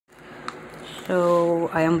So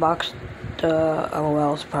I unboxed the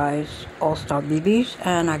LOL Surprise All-Star BBs,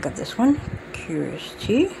 and I got this one, Curious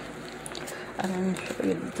Tea. And then show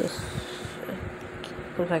you this.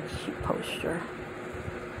 It looks like a cute poster.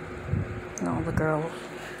 And all the girls.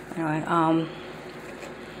 Anyway, I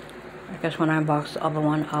guess when I unbox the other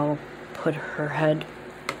one, I'll put her head,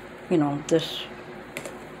 you know, this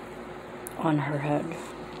on her head.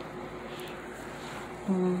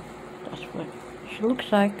 That's what she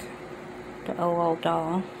looks like. The LOL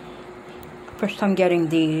doll. First time getting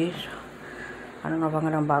these. I don't know if I'm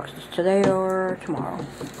gonna unbox this today or tomorrow.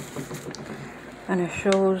 And it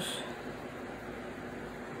shows,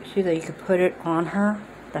 see that you can put it on her,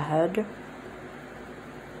 the head.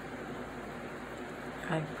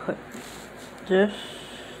 I put this,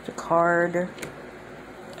 the card,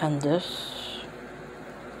 and this.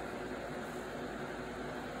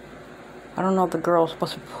 I don't know if the girl's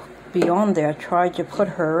supposed to be on there. I tried to put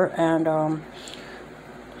her, and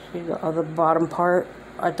see the other bottom part.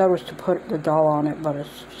 I thought it was to put the doll on it, but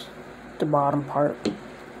it's just the bottom part.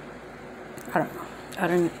 I don't know. I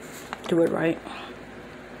didn't do it right.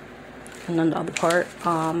 And then the other part,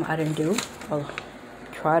 I didn't do. I'll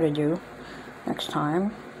try to do next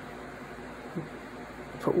time.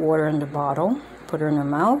 Put water in the bottle. Put her in her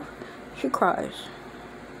mouth. She cries.